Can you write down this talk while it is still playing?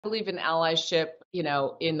believe in allyship,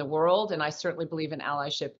 in the world, and I certainly believe in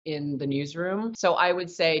allyship in the newsroom. So I would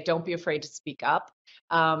say, don't be afraid to speak up.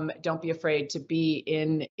 Don't be afraid to be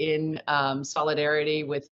in solidarity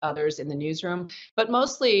with others in the newsroom. But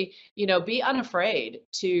mostly, be unafraid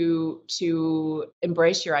to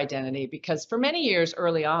embrace your identity. Because for many years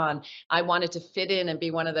early on, I wanted to fit in and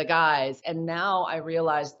be one of the guys, and now I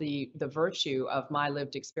realize the virtue of my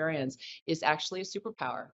lived experience is actually a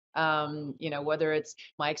superpower. Whether it's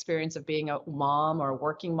my experience of being a mom or a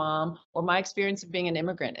working mom, or my experience of being an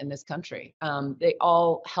immigrant in this country, they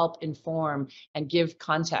all help inform and give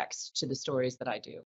context to the stories that I do.